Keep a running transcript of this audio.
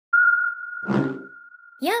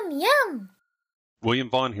Yum, yum! William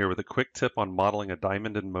Vaughn here with a quick tip on modeling a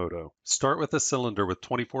diamond in MODO. Start with a cylinder with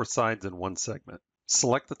 24 sides in one segment.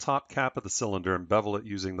 Select the top cap of the cylinder and bevel it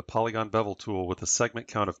using the polygon bevel tool with a segment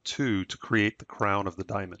count of 2 to create the crown of the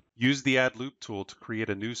diamond. Use the add loop tool to create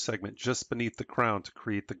a new segment just beneath the crown to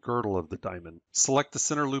create the girdle of the diamond. Select the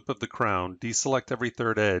center loop of the crown, deselect every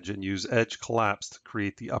third edge, and use edge collapse to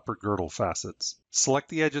create the upper girdle facets. Select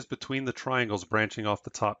the edges between the triangles branching off the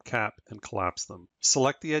top cap and collapse them.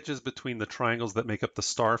 Select the edges between the triangles that make up the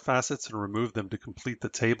star facets and remove them to complete the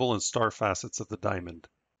table and star facets of the diamond.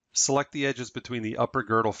 Select the edges between the upper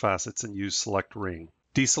girdle facets and use Select Ring.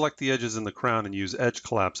 Deselect the edges in the crown and use Edge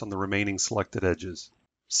Collapse on the remaining selected edges.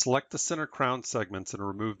 Select the center crown segments and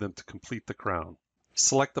remove them to complete the crown.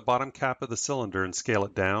 Select the bottom cap of the cylinder and scale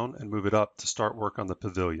it down and move it up to start work on the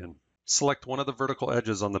pavilion. Select one of the vertical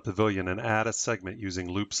edges on the pavilion and add a segment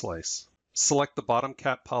using Loop Slice. Select the bottom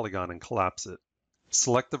cap polygon and collapse it.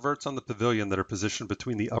 Select the verts on the pavilion that are positioned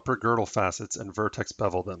between the upper girdle facets and vertex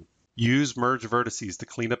bevel them. Use merge vertices to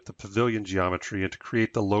clean up the pavilion geometry and to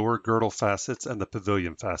create the lower girdle facets and the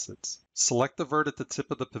pavilion facets. Select the vert at the tip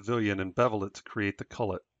of the pavilion and bevel it to create the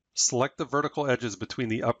cullet. Select the vertical edges between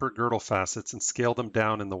the upper girdle facets and scale them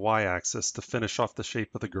down in the y-axis to finish off the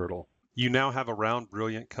shape of the girdle. You now have a round,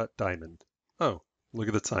 brilliant cut diamond. Oh, look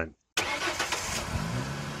at the time.